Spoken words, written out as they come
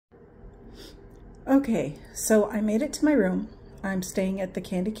Okay, so I made it to my room. I'm staying at the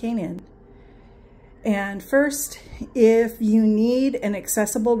Candy Cane Inn. And first, if you need an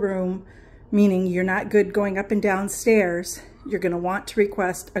accessible room, meaning you're not good going up and down stairs, you're going to want to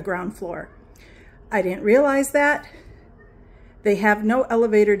request a ground floor. I didn't realize that. They have no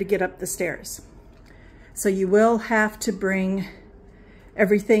elevator to get up the stairs. So you will have to bring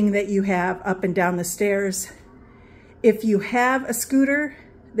everything that you have up and down the stairs. If you have a scooter,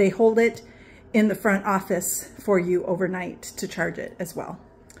 they hold it in the front office for you overnight to charge it as well.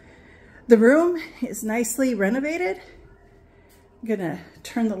 The room is nicely renovated. I'm gonna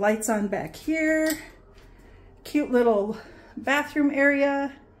turn the lights on back here. Cute little bathroom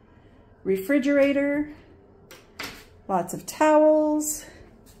area, refrigerator, lots of towels,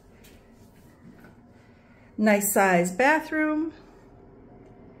 nice size bathroom.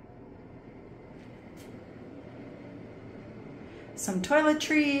 Some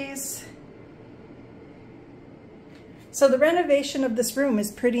toiletries. So the renovation of this room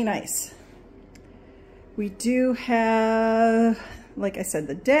is pretty nice. We do have, like I said,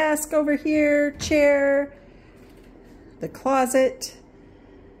 the desk over here, chair, the closet.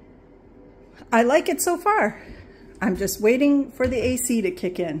 I like it so far. I'm just waiting for the AC to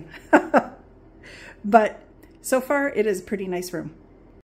kick in. But so far it is a pretty nice room.